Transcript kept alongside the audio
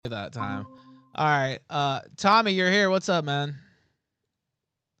that time. All right. Tommy, you're here. What's up, man?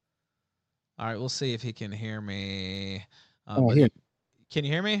 All right, we'll see if he can hear me. Oh, But here. can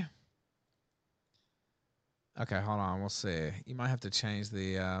you hear me? Okay, hold on. We'll see. You might have to change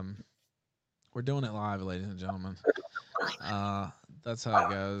the. We're doing it live, ladies and gentlemen. Uh, that's how it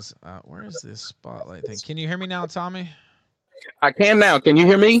goes. Where is this spotlight thing? Can you hear me now, Tommy? I can now. Can you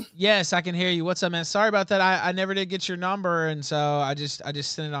hear me? Yes, I can hear you. What's up, man? Sorry about that. I never did get your number, and so I just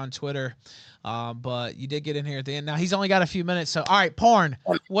sent it on Twitter. But you did get in here at the end. Now he's only got a few minutes. So all right, porn.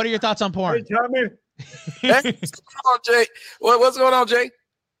 What are your thoughts on Hey, porn? Tommy. Hey, what's going on, Jay? What's going on, Jay?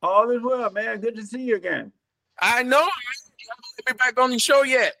 All is well, man. Good to see you again. I know. You haven't been back on the show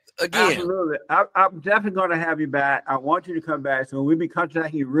yet. Again. Absolutely. I'm definitely going to have you back. I want you to come back. So we'll be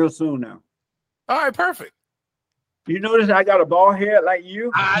contacting you real soon now. All right, perfect. You notice I got a bald head like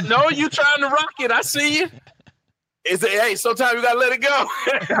you? I know you trying to rock it. I see you. Hey, sometimes we gotta let it go.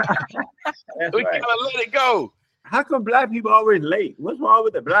 We right. gotta let it go. How come black people always late? What's wrong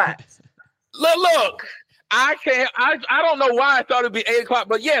with the blacks? Look. I don't know why I thought it'd be 8:00,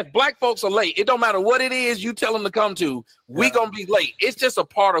 but yes, black folks are late. It don't matter what it is you tell them to come to. We gonna be late. It's just a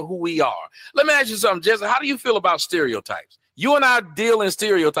part of who we are. Let me ask you something, Jesse. How do you feel about stereotypes? You and I deal in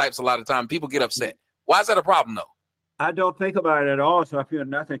stereotypes a lot of time. People get upset. Why is that a problem, though? I don't think about it at all, so I feel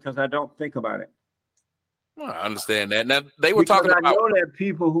nothing because I don't think about it. Well, I understand that. Now they were Because talking about. I know that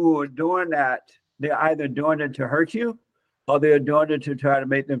people who are doing that, they're either doing it to hurt you, or they're doing it to try to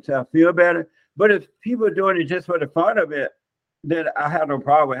make themselves feel better. But if people are doing it just for the fun of it, then I have no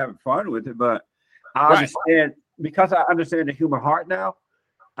problem with having fun with it. But I understand, because I understand the human heart now,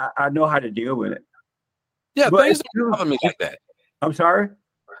 I know how to deal with it. Yeah, but things don't bother me like that. I'm sorry?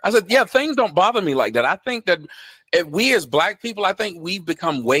 I said, yeah, things don't bother me like that. I think that if we as black people, I think we've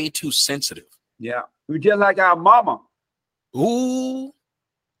become way too sensitive. Yeah. We're just like our mama. Ooh.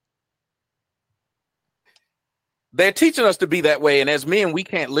 They're teaching us to be that way. And as men, we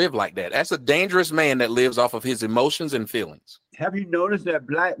can't live like that. That's a dangerous man that lives off of his emotions and feelings. Have you noticed that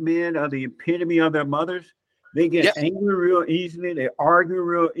black men are the epitome of their mothers? They get angry real easily. They argue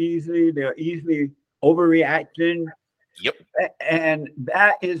real easily. They're easily overreacting. Yep. And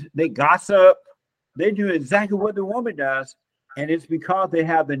that is, they gossip. They do exactly what the woman does. And it's because they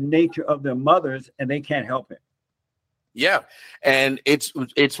have the nature of their mothers and they can't help it. Yeah. And it's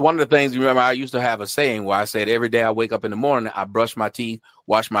one of the things, remember, I used to have a saying where I said every day I wake up in the morning, I brush my teeth,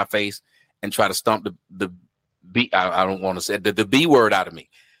 wash my face, and try to stomp the B. I don't want to say the B word out of me.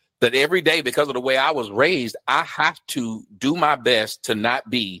 That every day, because of the way I was raised, I have to do my best to not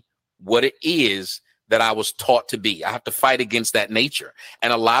be what it is that I was taught to be. I have to fight against that nature.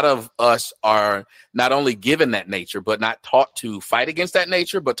 And a lot of us are not only given that nature, but not taught to fight against that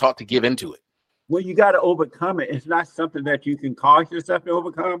nature, but taught to give into it. Well, you got to overcome it. It's not something that you can cause yourself to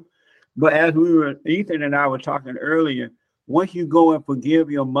overcome. But as Ethan and I were talking earlier, once you go and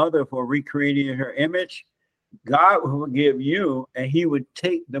forgive your mother for recreating her image, God will forgive you, and he would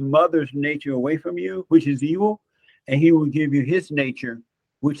take the mother's nature away from you, which is evil, and he will give you his nature,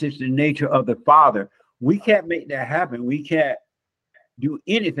 which is the nature of the Father. We can't make that happen. We can't do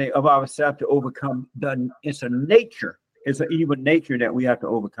anything of ourselves to overcome it's a nature. It's an evil nature that we have to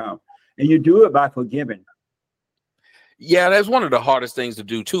overcome. And you do it by forgiving. Yeah, that's one of the hardest things to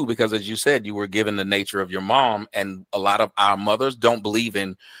do, too, because as you said, you were given the nature of your mom. And a lot of our mothers don't believe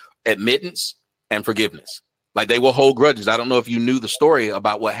in admittance and forgiveness. Like they will hold grudges. I don't know if you knew the story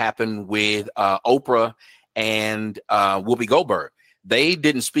about what happened with Oprah and Whoopi Goldberg. They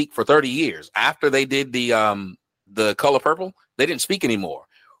didn't speak for 30 years. After they did the Color Purple, they didn't speak anymore.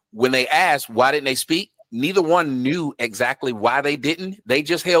 When they asked why didn't they speak, neither one knew exactly why they didn't. They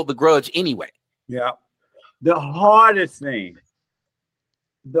just held the grudge anyway. Yeah. The hardest thing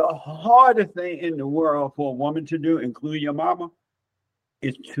in the world for a woman to do, including your mama,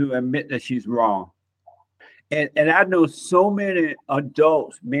 is to admit that she's wrong. And I know so many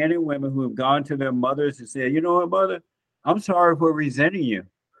adults, men and women, who have gone to their mothers and said, you know what, mother, I'm sorry for resenting you.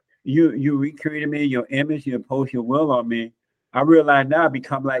 You recreated me, your image, you imposed your will on me. I realize now I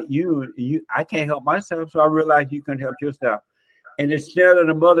become like you. I can't help myself, so I realize you can help yourself. And instead of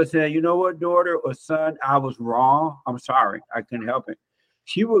the mother saying, you know what, daughter or son, I was wrong. I'm sorry. I couldn't help it.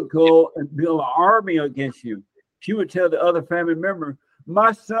 She would go and build an army against you. She would tell the other family member,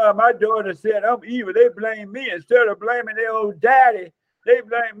 my daughter said I'm evil. They blame me. Instead of blaming their old daddy, they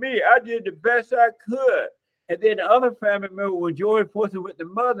blame me. I did the best I could. And then the other family member would join forces with the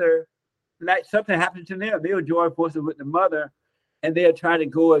mother. Like something happened to them, they'll join forces with the mother and they'll try to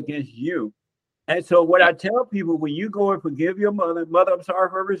go against you. And so what I tell people, when you go and forgive your mother, I'm sorry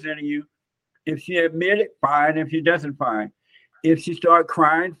for resenting you. If she admit it, fine. If she doesn't, fine. If she start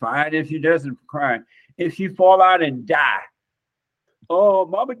crying, fine. If she doesn't cry, if she fall out and die, oh,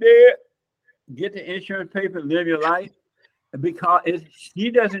 mama dead. Get the insurance paper, live your life. Because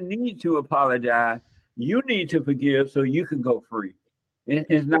she doesn't need to apologize. You need to forgive so you can go free.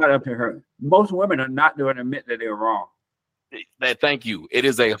 It's not up to her. Most women are not going to admit that they're wrong. Thank you. It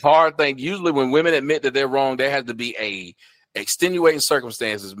is a hard thing. Usually when women admit that they're wrong, there has to be a extenuating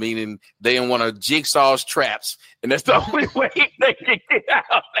circumstances, meaning they in one of Jigsaw's traps, and that's the only way they can get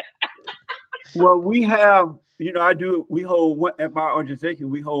out. Well, we have, we hold, at my organization,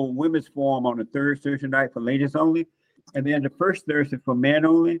 we hold women's forum on the third Thursday night for ladies only, and then the first Thursday for men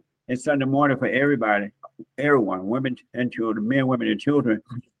only, and Sunday morning for everyone, women and children, men, women, and children.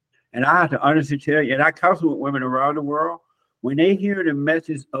 And I have to honestly tell you, and I counsel with women around the world, when they hear the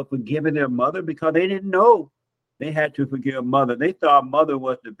message of forgiving their mother, because they didn't know they had to forgive mother. They thought mother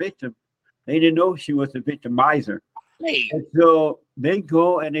was the victim. They didn't know she was the victimizer. Hey. And so they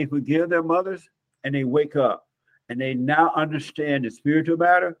go and they forgive their mothers, and they wake up, and they now understand the spiritual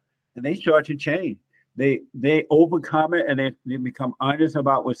matter, and they start to change. They overcome it, and they become honest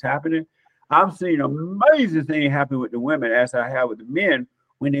about what's happening. I've seen amazing things happen with the women as I have with the men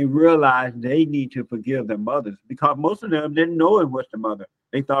when they realize they need to forgive their mothers, because most of them didn't know it was the mother.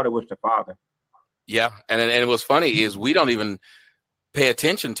 They thought it was the father. Yeah. And what's funny is we don't even pay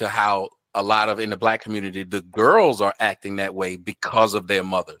attention to how a lot of in the Black community, the girls are acting that way because of their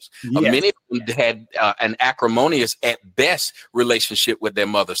mothers. Yes. Many of them had an acrimonious at best relationship with their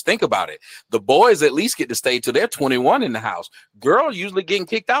mothers. Think about it. The boys at least get to stay till they're 21 in the house. Girls usually getting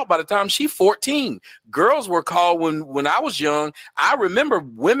kicked out by the time she's 14. Girls were called when I was young. I remember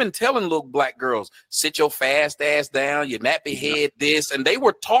women telling little Black girls, sit your fast ass down, your nappy head, this, and they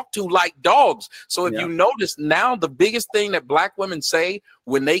were talked to like dogs. So if you notice now, the biggest thing that Black women say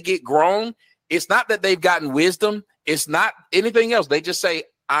when they get grown, it's not that they've gotten wisdom. It's not anything else. They just say,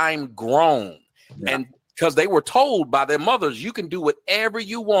 I'm grown. Yeah. And because they were told by their mothers, you can do whatever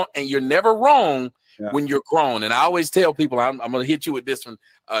you want and you're never wrong when you're grown. And I always tell people, I'm going to hit you with this one,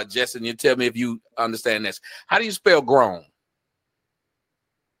 Justin. You tell me if you understand this. How do you spell grown?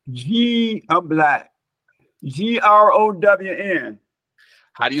 I'm Black. GROWN.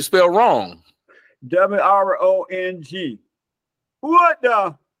 How do you spell wrong? WRONG. What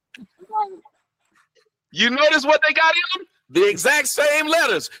the? You notice what they got in them? The exact same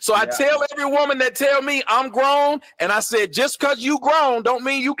letters. So I tell every woman that tell me I'm grown, and I said, just because you grown don't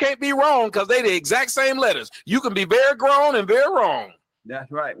mean you can't be wrong, because they the exact same letters. You can be very grown and very wrong.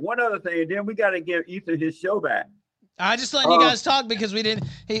 That's right. One other thing, then we got to give Ethan his show back. I just letting you guys talk because we didn't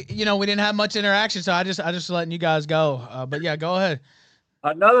have much interaction, so I just letting you guys go. But yeah, go ahead.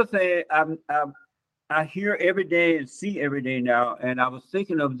 Another thing, I hear every day and see every day now, and I was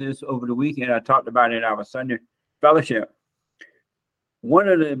thinking of this over the weekend. I talked about it in our Sunday fellowship. One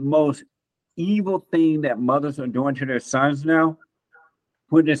of the most evil things that mothers are doing to their sons now,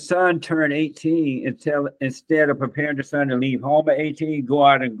 when the son turned 18, instead of preparing the son to leave home at 18, go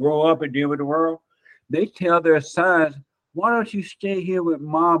out and grow up and deal with the world, they tell their sons, why don't you stay here with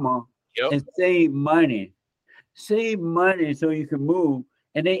mama and save money? Save money so you can move.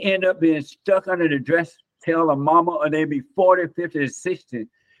 And they end up being stuck under the dress tail of mama, or they be 40, 50, and 60,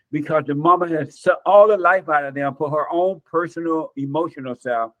 because the mama has sucked all the life out of them for her own personal, emotional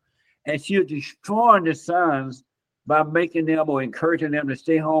self. And she's destroying the sons by making them or encouraging them to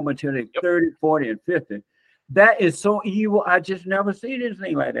stay home until they're 30, 40, and 50. That is so evil. I just never seen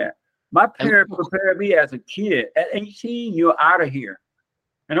anything like that. My parents prepared me as a kid. At 18, you're out of here.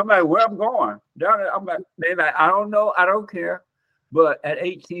 And I'm like, where I'm going? Down there, they're like, I don't know. I don't care. But at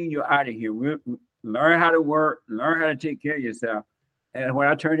 18, you're out of here. Learn how to work, learn how to take care of yourself. And when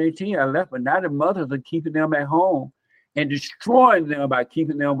I turned 18, I left. But now the mothers are keeping them at home and destroying them by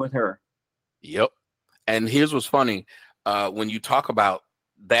keeping them with her. Yep. And here's what's funny. When you talk about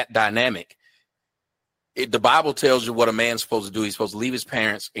that dynamic, the Bible tells you what a man's supposed to do. He's supposed to leave his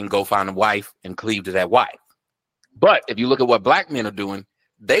parents and go find a wife and cleave to that wife. But if you look at what Black men are doing,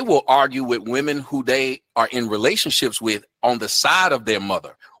 they will argue with women who they are in relationships with on the side of their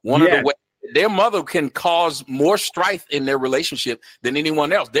mother. One of the ways their mother can cause more strife in their relationship than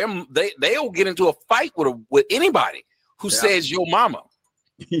anyone else. They'll get into a fight with anybody who says your mama.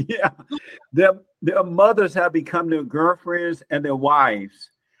 Yeah, their mothers have become their girlfriends and their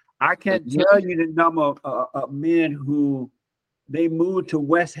wives. I can't tell you the number of men who they move to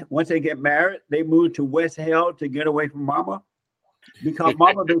once they get married, they move to West Hill to get away from mama. Because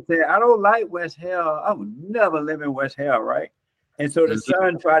mama would say, I don't like West Hill. I would never live in West Hill, right? And so the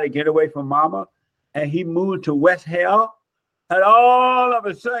son tried to get away from mama, and he moved to West Hill. And all of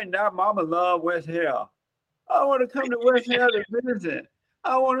a sudden, now mama loved West Hill. I want to come to West Hill to visit.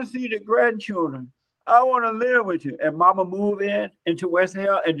 I want to see the grandchildren. I want to live with you. And mama move into West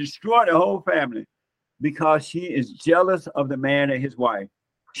Hill and destroy the whole family because she is jealous of the man and his wife.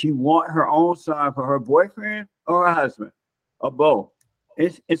 She want her own son for her boyfriend or her husband or both.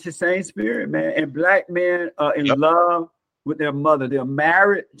 It's the same spirit, man. And black men are in love with their mother. They're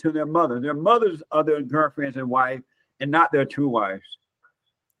married to their mother. Their mothers are their girlfriends and wives and not their true wives.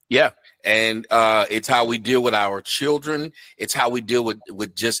 Yeah. And it's how we deal with our children. It's how we deal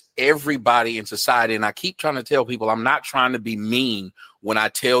with just everybody in society. And I keep trying to tell people, I'm not trying to be mean when I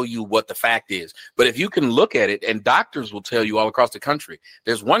tell you what the fact is. But if you can look at it, and doctors will tell you all across the country,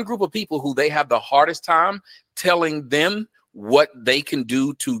 there's one group of people who they have the hardest time telling them what they can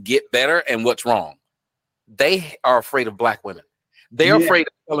do to get better and what's wrong. They are afraid of black women. They're afraid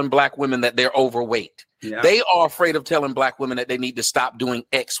of telling black women that they're overweight. Yeah. They are afraid of telling black women that they need to stop doing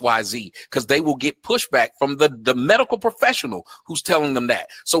X, Y, Z, because they will get pushback from the medical professional who's telling them that.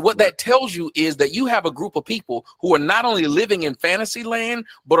 So what that tells you is that you have a group of people who are not only living in fantasy land,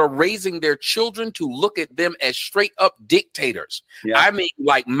 but are raising their children to look at them as straight up dictators. Yeah. I mean,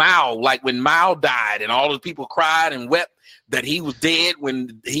 like Mao, like when Mao died and all those people cried and wept that he was dead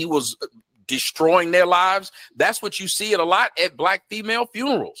when he was destroying their lives. That's what you see it a lot at black female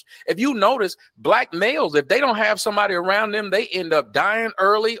funerals. If you notice, black males, if they don't have somebody around them, they end up dying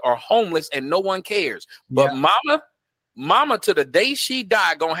early or homeless and no one cares. But mama to the day she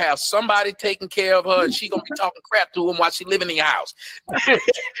died gonna have somebody taking care of her, and she gonna be talking crap to them while she living in your house.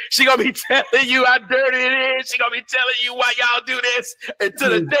 She gonna be telling you how dirty it is. She gonna be telling you why y'all do this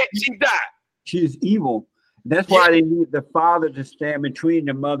until the day she died. She's evil. That's why they need the father to stand between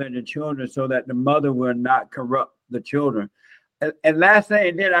the mother and the children so that the mother will not corrupt the children. And last thing,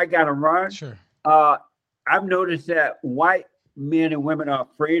 and then I got to run. Sure. I've noticed that white men and women are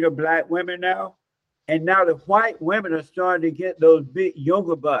afraid of black women now. And now the white women are starting to get those big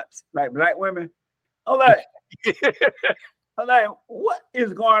yoga butts like black women. I'm like, what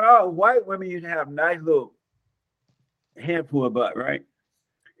is going on? White women used to have nice little handful of butt, right?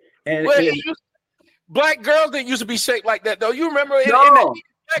 And black girls didn't used to be shaped like that, though. You remember?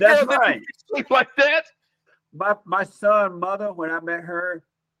 That's right. Shaped like that. My son's mother, when I met her,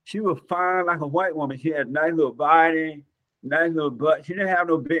 she was fine like a white woman. She had a nice little body, nice little butt. She didn't have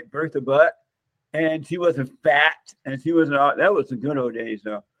no big Bertha butt, and she wasn't fat, and she wasn't all. That was the good old days,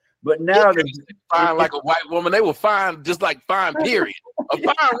 though. But now they're fine like a white woman. They were fine, just like fine. Period. A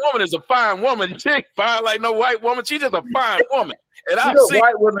fine woman is a fine woman. She ain't fine like no white woman. She's just a fine woman. And I've seen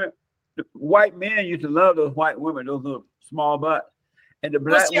white women. White men used to love those white women, those little small butts. And the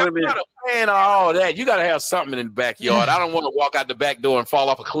black women. You're not a fan of all that. You got to have something in the backyard. I don't want to walk out the back door and fall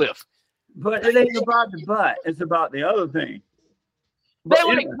off a cliff. But it ain't about the butt. It's about the other thing. They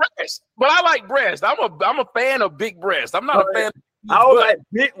like breasts. But I like breasts. I'm a fan of big breasts. I'm not a fan of I don't like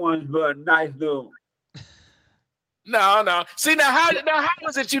big ones, but nice little. No. See, how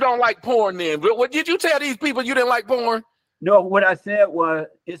is it you don't like porn then? What did you tell these people you didn't like porn? No, what I said was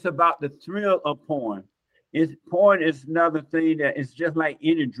it's about the thrill of porn. Porn is another thing that is just like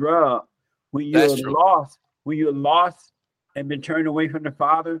any drug. When you're lost and been turned away from the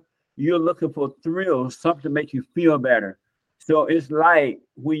Father, you're looking for thrills, something to make you feel better. So it's like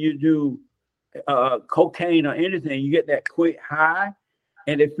when you do cocaine or anything, you get that quick high,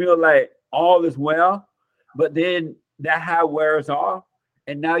 and it feels like all is well. But then that high wears off,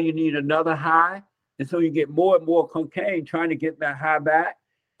 and now you need another high. And so you get more and more cocaine trying to get that high back,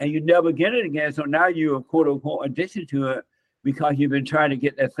 and you never get it again. So now you're quote unquote addicted to it because you've been trying to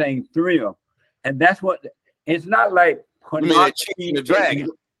get that thing thrill. And that's what it's not like pornography.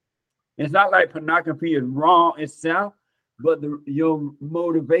 It's not like pornography is wrong itself, but your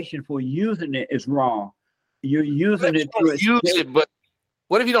motivation for using it is wrong. You're using it to use it, but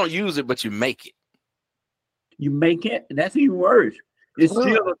what if you don't use it, but you make it? You make it? That's even worse. It's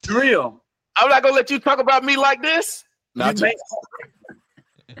still a thrill. I'm not gonna let you talk about me like this. So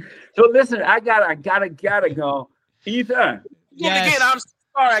listen, I gotta go. Ethan. Yes. Again, I'm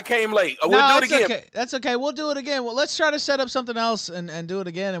sorry I came late. We'll do it again. Okay. That's okay. We'll do it again. Well, let's try to set up something else and do it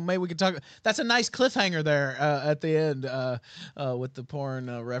again, and maybe we can talk. That's a nice cliffhanger there at the end with the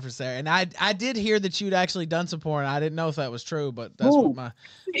porn reference there. And I did hear that you'd actually done some porn. I didn't know if that was true, but that's what my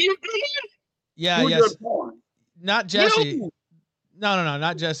yes. Not Jesse. No,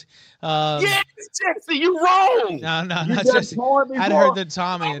 not Jesse. Yes, Jesse, you wrong. No, not Jesse. I'd heard that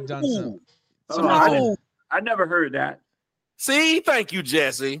Tommy had done some. I never heard that. See, thank you,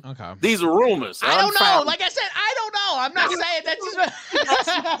 Jesse. Okay. These are rumors. I don't know. Like I said, I don't know. I'm not saying that's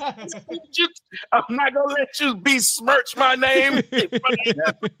just. I'm not gonna let you besmirch my name.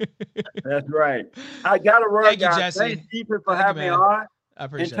 That's right. I got to run, Thank you, guys. Jesse. Thanks, Ethan, for Thank you, having me man. on. I And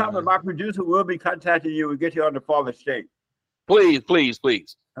appreciate it. Thomas, my producer, will be contacting you and get you on the Father State. Please, please,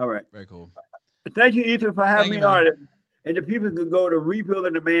 please. All right. Very cool. Thank you, Ethan, for having Thank me you, man. on. And the people can go to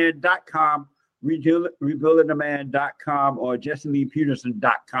rebuildingtheman.com, rebuildingtheman.com, or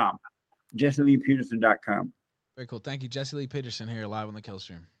jesseleepeterson.com. jesseleepeterson.com. Very cool. Thank you, Jesse Lee Peterson here live on the Kill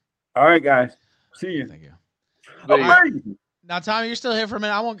Stream. All right, guys. See you. Thank you. Amazing. Now, Tommy, you're still here for a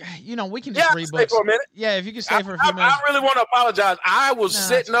minute. I won't. We can just Yeah, stay rebook for a minute. Yeah, if you can stay for a few minutes. I really want to apologize. I was No,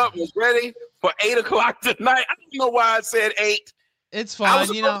 sitting up, was ready for 8 o'clock tonight. I don't know why I said 8. It's fine.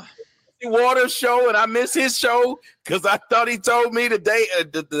 Waters show, and I missed his show because I thought he told me the day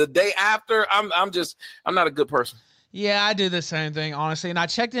after. I'm not a good person. Yeah, I do the same thing, honestly. And I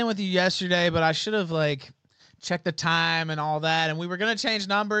checked in with you yesterday, but I should have checked the time and all that. And we were gonna change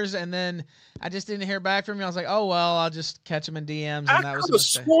numbers, and then I just didn't hear back from you. I was like, oh well, I'll just catch him in DMs. And that was a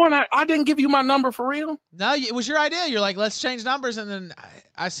mistake. Sworn I didn't give you my number for real. No, it was your idea. You're like, let's change numbers, and then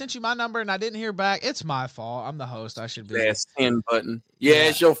I sent you my number, and I didn't hear back. It's my fault. I'm the host. I should be. Yes, 10 button. Yeah,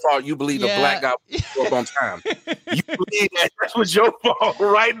 it's your fault. You believe the black guy will up on time. You believe that was your fault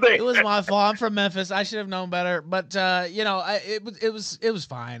right there. It was my fault. I'm from Memphis. I should have known better. But it was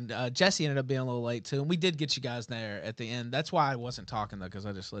fine. Jesse ended up being a little late too, and we did get you guys there at the end. That's why I wasn't talking though, because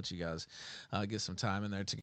I just let you guys get some time in there to